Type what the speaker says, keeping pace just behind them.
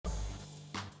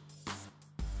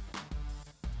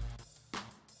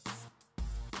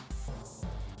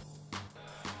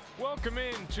Welcome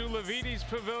in to Levites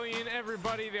Pavilion,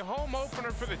 everybody. The home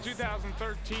opener for the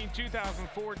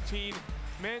 2013-2014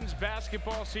 men's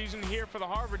basketball season here for the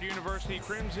Harvard University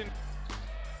Crimson.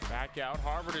 Back out,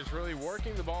 Harvard is really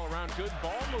working the ball around. Good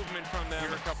ball movement from them.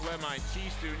 Here a couple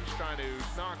MIT students trying to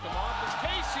knock them off. It's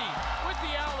Casey with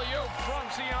the alley-oop from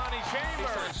Siani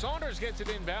Chambers. Saunders gets it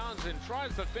inbounds and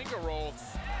tries the finger roll.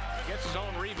 Gets his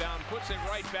own rebound, puts it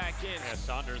right back in. Yeah,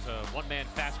 Saunders, a one-man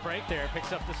fast break there,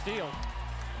 picks up the steal.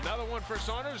 Another one for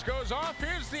Saunders, goes off.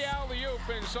 Here's the alley-oop,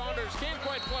 and Saunders can't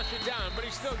quite flush it down, but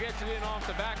he still gets it in off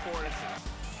the backboard.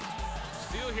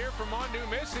 Steal here from Mondu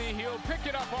Missy. He'll pick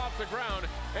it up off the ground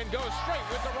and go straight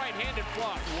with the right-handed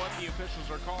flush. What the officials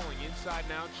are calling inside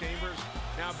now. Chambers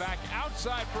now back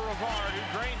outside for Rivard, who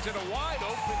drains it a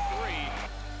wide-open three.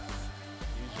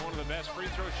 He's one of the best free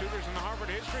throw shooters in the Harvard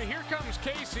history. Here comes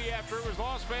Casey after it was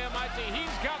lost by MIT.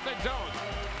 He's got the dunk.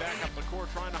 Back up the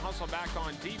court trying to hustle back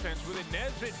on defense with it.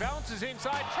 Nesbitt bounces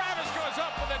inside. Travis goes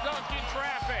up with a dunk in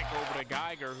traffic. Over to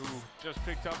Geiger, who just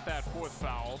picked up that fourth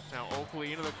foul. Now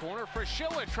Oakley into the corner.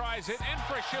 Fraschilla tries it, and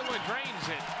Fraschilla drains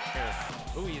it.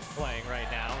 Louis is playing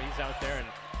right now. He's out there and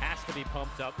has to be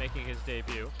pumped up, making his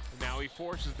debut. Now he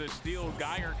forces the steal.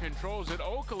 Geiger controls it.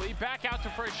 Oakley back out to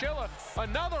Fraschilla.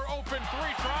 Another open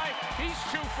three try. He's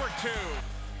 2 for 2.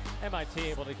 MIT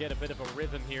able to get a bit of a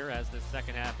rhythm here as the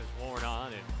second half is worn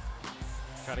on and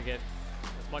try to get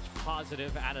as much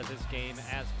positive out of this game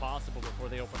as possible before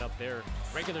they open up their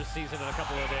regular season in a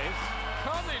couple of days.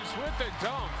 Cummings with the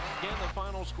dunk. Again, the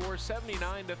final score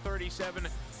 79-37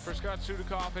 for Scott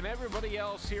Sudikoff and everybody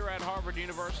else here at Harvard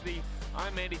University.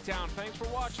 I'm Andy Town. Thanks for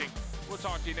watching. We'll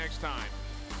talk to you next time.